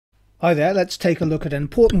Hi there, let's take a look at an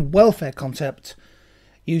important welfare concept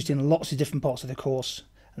used in lots of different parts of the course,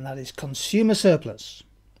 and that is consumer surplus.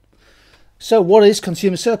 So what is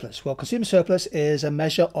consumer surplus? Well, consumer surplus is a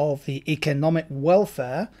measure of the economic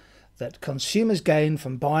welfare that consumers gain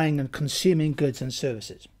from buying and consuming goods and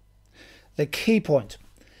services. The key point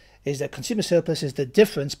is that consumer surplus is the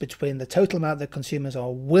difference between the total amount that consumers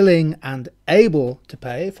are willing and able to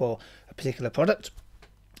pay for a particular product.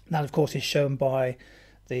 That, of course, is shown by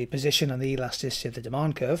the position and the elasticity of the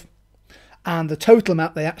demand curve, and the total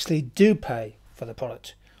amount they actually do pay for the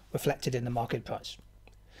product reflected in the market price.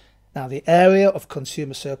 Now, the area of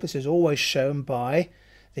consumer surplus is always shown by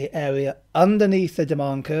the area underneath the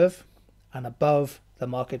demand curve and above the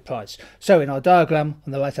market price. So in our diagram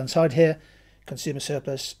on the right hand side here, consumer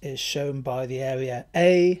surplus is shown by the area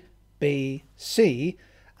A, B, C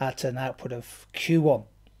at an output of Q1.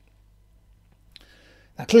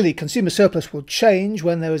 Now, clearly, consumer surplus will change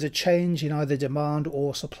when there is a change in either demand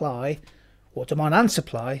or supply, or demand and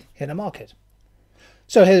supply in a market.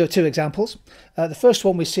 So here are two examples. The first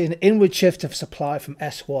one, we see an inward shift of supply from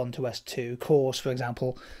S1 to S2 caused, for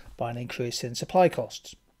example, by an increase in supply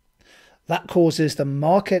costs. That causes the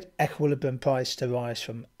market equilibrium price to rise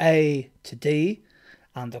from A to D,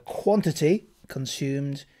 and the quantity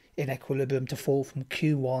consumed in equilibrium to fall from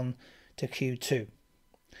Q1 to Q2.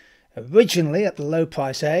 Originally, at the low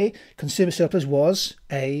price A, consumer surplus was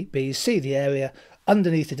A, B, C, the area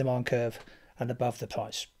underneath the demand curve and above the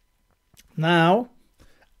price. Now,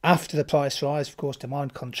 after the price rise, of course,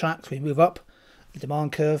 demand contracts, we move up the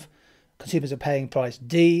demand curve. Consumers are paying price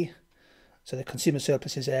D, so the consumer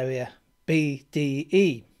surplus is area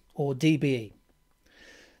BDE or DBE.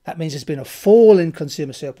 That means there's been a fall in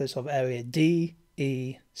consumer surplus of area DECA.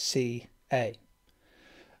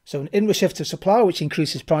 So an inward shift of supply, which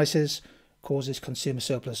increases prices, causes consumer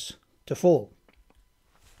surplus to fall.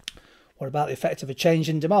 What about the effect of a change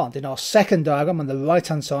in demand? In our second diagram on the right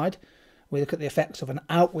hand side, we look at the effects of an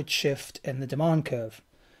outward shift in the demand curve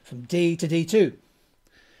from D to D2.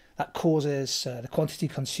 That causes the quantity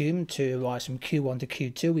consumed to rise from Q1 to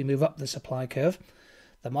Q2. We move up the supply curve.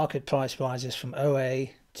 The market price rises from OA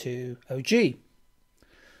to OG.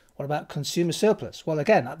 What about consumer surplus? Well,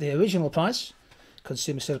 again, at the original price,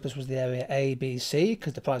 consumer surplus was the area A, B, C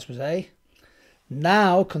because the price was A.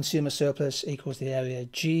 Now consumer surplus equals the area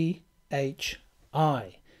GHI.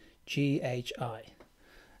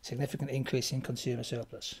 Significant increase in consumer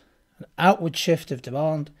surplus. An outward shift of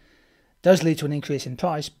demand does lead to an increase in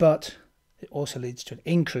price, but it also leads to an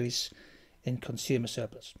increase in consumer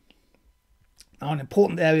surplus. Now, an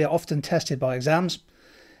important area often tested by exams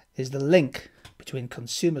is the link between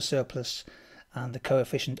consumer surplus and the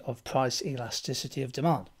coefficient of price elasticity of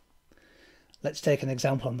demand. Let's take an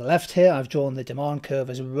example on the left here. I've drawn the demand curve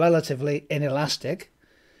as relatively inelastic.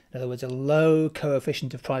 In other words, a low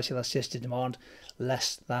coefficient of price elasticity of demand,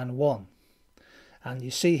 less than 1. And you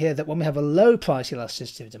see here that when we have a low price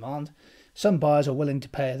elasticity of demand, some buyers are willing to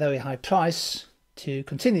pay a very high price to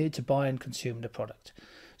continue to buy and consume the product.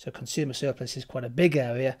 So consumer surplus is quite a big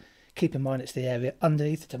area. Keep in mind it's the area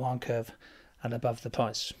underneath the demand curve and above the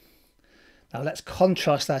price. Now let's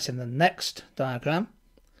contrast that in the next diagram,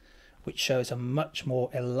 which shows a much more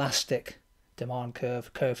elastic demand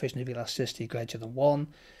curve, coefficient of elasticity greater than 1.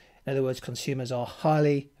 In other words, consumers are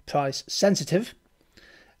highly price sensitive,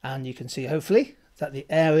 and you can see hopefully that the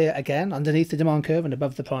area again underneath the demand curve and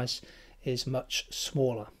above the price is much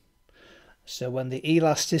smaller. So when the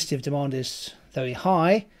elasticity of demand is very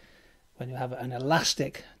high, when you have an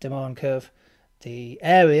elastic demand curve, the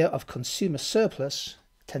area of consumer surplus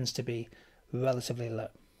tends to be relatively low.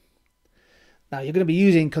 Now, you're going to be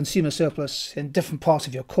using consumer surplus in different parts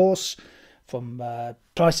of your course, from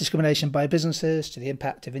price discrimination by businesses to the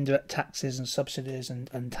impact of indirect taxes and subsidies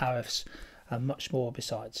and tariffs, and much more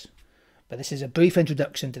besides. But this is a brief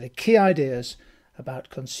introduction to the key ideas about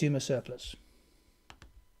consumer surplus.